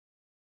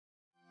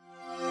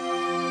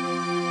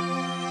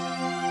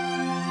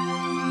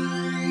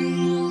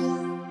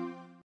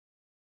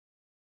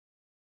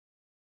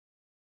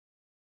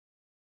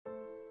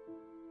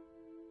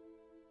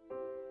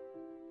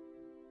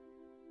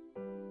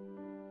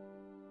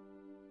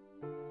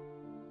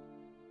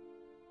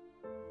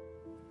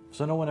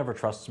So no one ever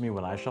trusts me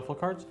when I shuffle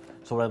cards.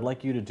 So what I'd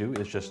like you to do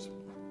is just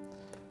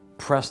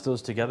press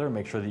those together and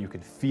make sure that you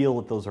can feel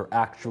that those are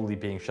actually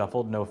being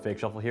shuffled. No fake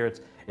shuffle here.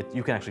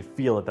 You can actually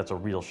feel that that's a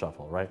real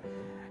shuffle, right?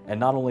 And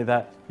not only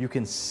that, you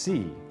can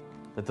see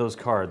that those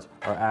cards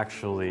are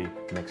actually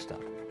mixed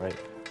up, right?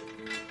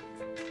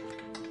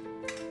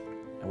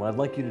 And what I'd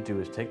like you to do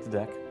is take the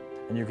deck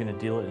and you're going to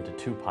deal it into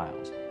two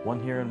piles.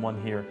 One here and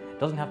one here. It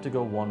doesn't have to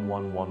go 1,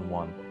 1, 1,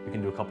 1. You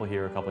can do a couple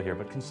here,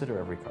 but consider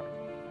every card.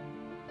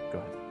 Go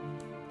ahead.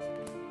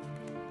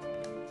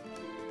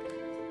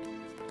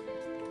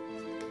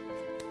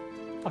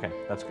 Okay,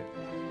 that's good.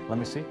 Let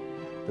me see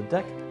the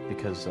deck,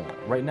 because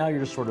right now you're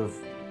just sort of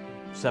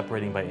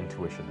separating by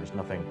intuition. There's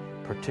nothing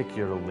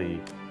particularly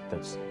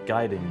that's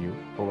guiding you,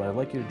 but what I'd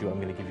like you to do, I'm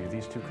going to give you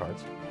these two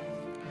cards.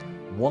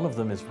 One of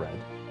them is red,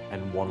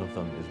 and one of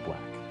them is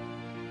black.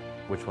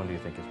 Which one do you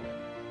think is red?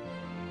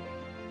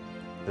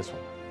 This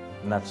one.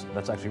 And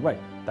that's actually right.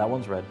 That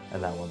one's red,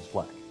 and that one's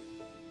black.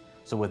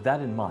 So with that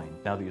in mind,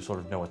 now that you sort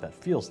of know what that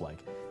feels like,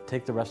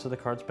 take the rest of the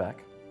cards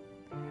back,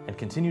 and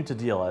continue to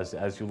deal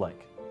as you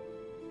like.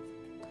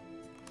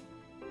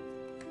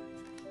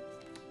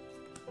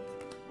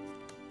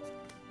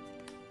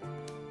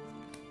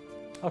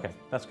 Okay,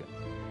 that's good.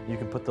 You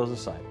can put those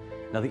aside.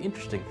 Now the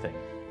interesting thing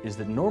is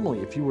that normally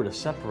if you were to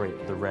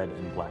separate the red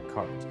and black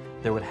cards,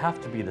 there would have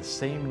to be the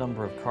same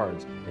number of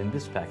cards in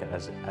this packet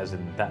as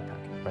in that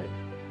packet, right?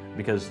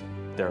 Because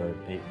there are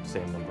the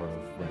same number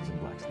of reds and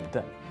blacks in the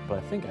deck. But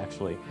I think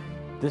actually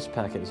this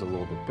packet is a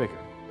little bit bigger.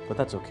 But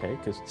that's okay,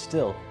 because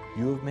still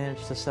you have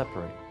managed to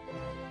separate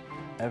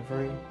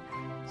every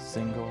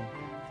single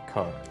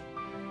card,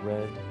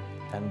 red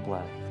and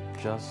black,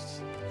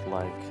 just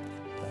like